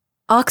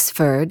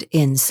Oxford,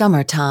 in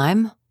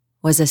summertime,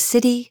 was a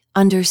city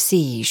under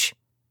siege.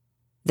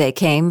 They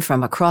came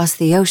from across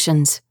the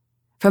oceans,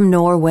 from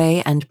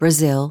Norway and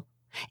Brazil,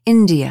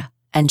 India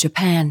and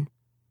Japan.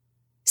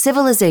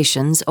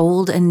 Civilizations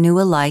old and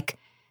new alike,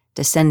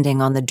 descending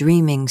on the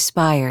dreaming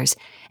spires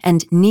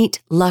and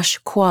neat, lush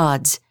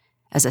quads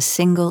as a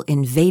single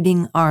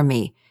invading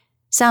army,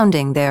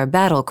 sounding their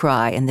battle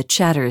cry in the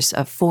chatters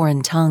of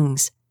foreign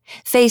tongues,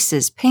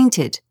 faces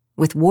painted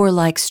with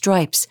warlike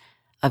stripes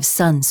of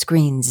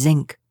sunscreen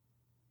zinc.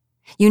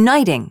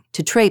 Uniting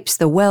to traipse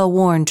the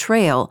well-worn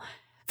trail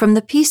from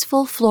the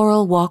peaceful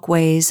floral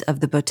walkways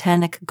of the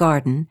Botanic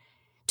Garden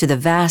to the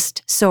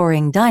vast,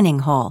 soaring dining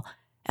hall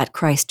at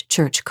Christ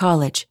Church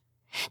College,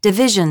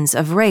 divisions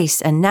of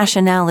race and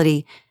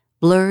nationality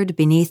blurred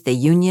beneath the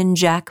Union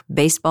Jack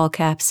baseball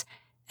caps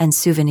and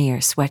souvenir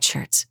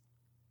sweatshirts.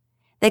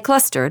 They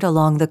clustered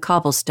along the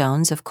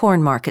cobblestones of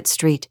Cornmarket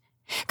Street,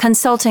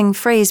 consulting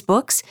phrase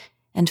books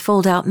and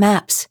fold-out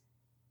maps,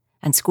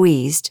 and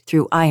squeezed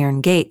through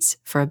iron gates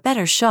for a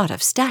better shot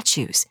of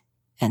statues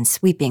and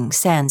sweeping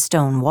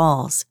sandstone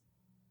walls.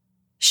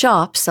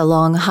 Shops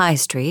along High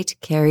Street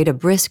carried a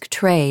brisk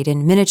trade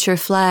in miniature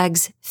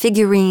flags,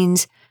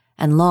 figurines,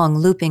 and long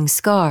looping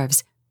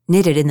scarves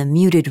knitted in the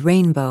muted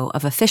rainbow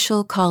of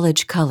official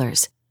college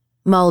colors: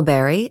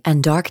 mulberry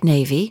and dark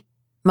navy,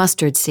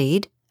 mustard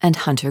seed, and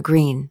hunter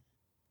green.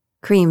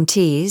 Cream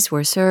teas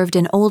were served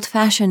in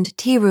old-fashioned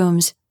tea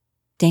rooms,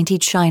 dainty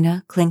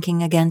china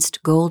clinking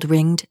against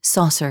gold-ringed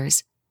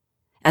saucers,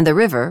 and the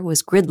river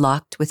was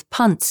gridlocked with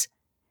punts,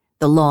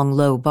 the long,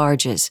 low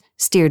barges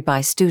steered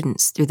by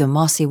students through the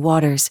mossy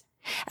waters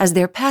as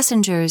their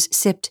passengers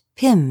sipped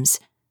Pimm's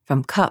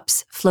from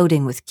cups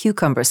floating with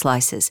cucumber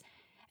slices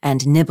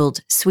and nibbled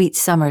sweet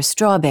summer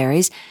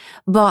strawberries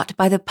bought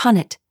by the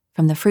punnet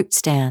from the fruit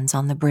stands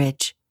on the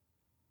bridge.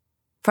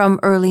 From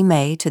early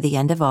May to the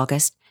end of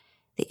August,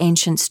 the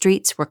ancient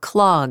streets were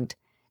clogged,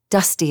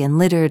 dusty and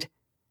littered,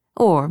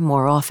 or,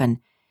 more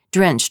often,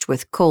 drenched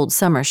with cold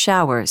summer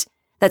showers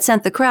that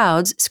sent the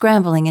crowds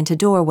scrambling into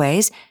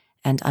doorways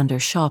and under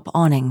shop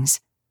awnings,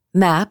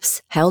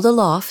 maps held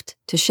aloft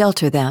to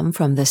shelter them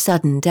from the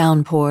sudden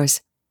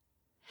downpours.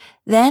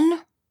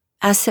 Then,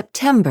 as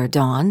September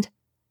dawned,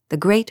 the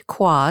great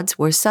quads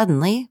were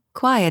suddenly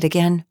quiet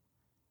again.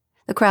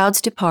 The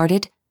crowds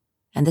departed,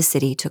 and the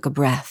city took a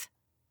breath.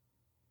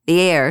 The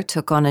air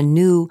took on a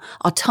new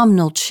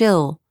autumnal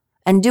chill,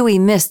 and dewy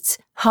mists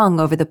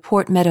hung over the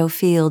Port Meadow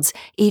fields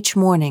each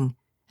morning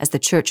as the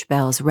church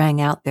bells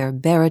rang out their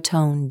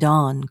baritone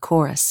dawn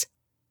chorus.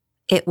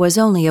 It was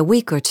only a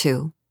week or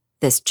two,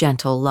 this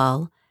gentle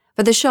lull,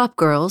 for the shop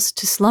girls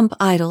to slump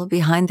idle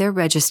behind their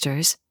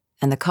registers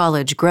and the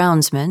college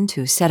groundsmen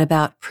to set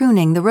about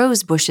pruning the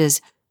rose bushes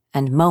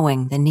and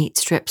mowing the neat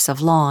strips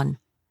of lawn.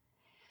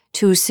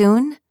 Too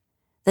soon,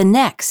 the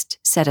next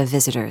set of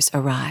visitors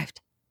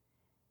arrived.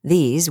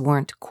 These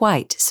weren't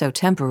quite so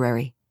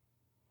temporary.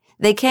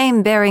 They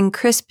came bearing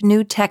crisp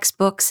new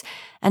textbooks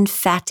and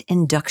fat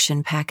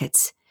induction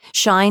packets,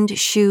 shined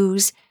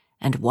shoes,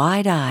 and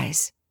wide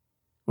eyes,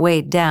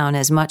 weighed down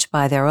as much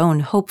by their own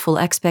hopeful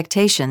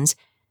expectations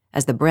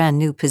as the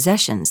brand-new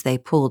possessions they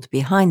pulled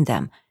behind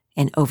them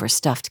in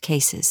overstuffed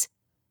cases.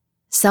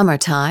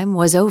 Summertime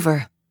was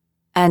over,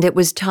 and it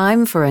was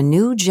time for a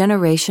new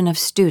generation of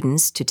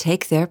students to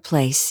take their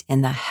place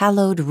in the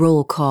hallowed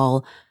roll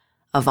call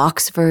of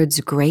Oxford's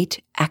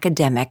great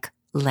academic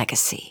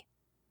legacy.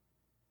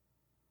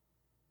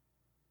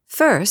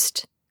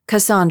 First,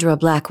 Cassandra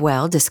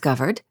Blackwell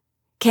discovered,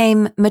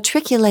 came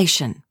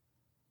matriculation.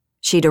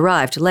 She'd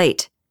arrived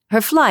late,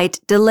 her flight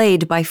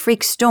delayed by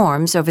freak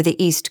storms over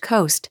the East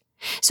Coast,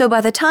 so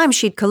by the time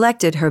she'd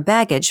collected her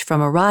baggage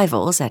from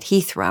arrivals at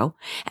Heathrow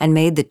and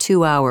made the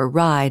 2-hour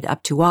ride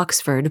up to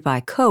Oxford by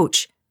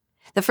coach,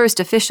 the first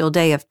official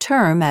day of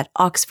term at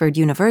Oxford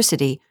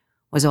University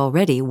was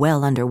already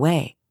well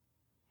underway.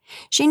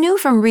 She knew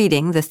from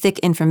reading the thick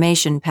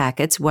information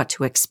packets what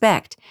to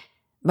expect,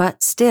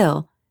 but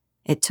still,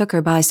 it took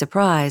her by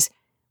surprise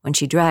when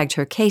she dragged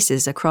her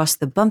cases across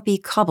the bumpy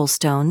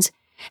cobblestones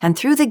and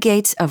through the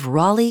gates of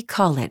Raleigh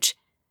College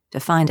to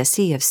find a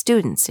sea of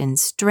students in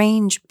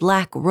strange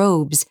black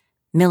robes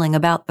milling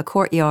about the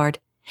courtyard,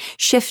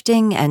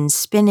 shifting and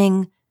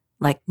spinning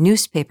like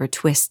newspaper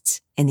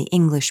twists in the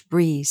English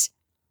breeze.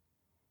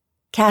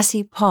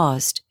 Cassie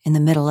paused in the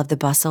middle of the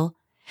bustle,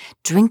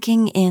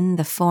 drinking in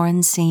the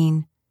foreign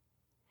scene.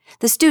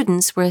 The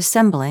students were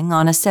assembling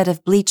on a set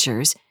of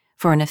bleachers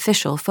for an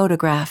official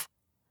photograph.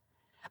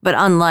 But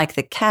unlike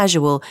the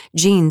casual,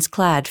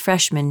 jeans-clad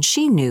freshmen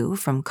she knew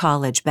from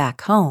college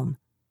back home,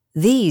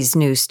 these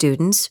new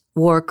students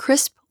wore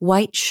crisp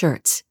white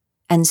shirts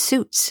and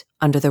suits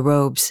under the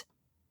robes.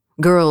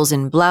 Girls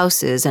in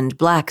blouses and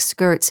black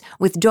skirts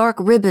with dark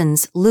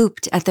ribbons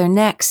looped at their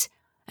necks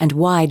and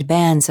wide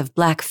bands of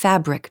black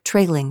fabric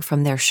trailing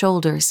from their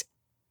shoulders.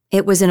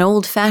 It was an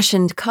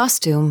old-fashioned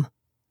costume,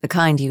 the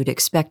kind you'd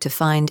expect to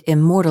find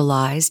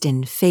immortalized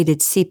in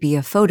faded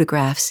sepia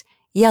photographs,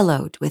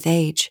 yellowed with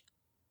age.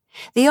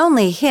 The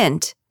only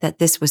hint that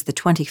this was the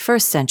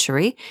 21st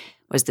century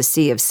was the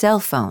sea of cell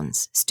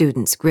phones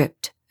students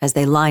gripped as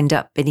they lined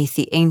up beneath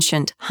the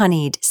ancient,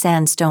 honeyed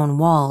sandstone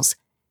walls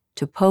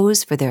to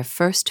pose for their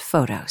first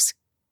photos.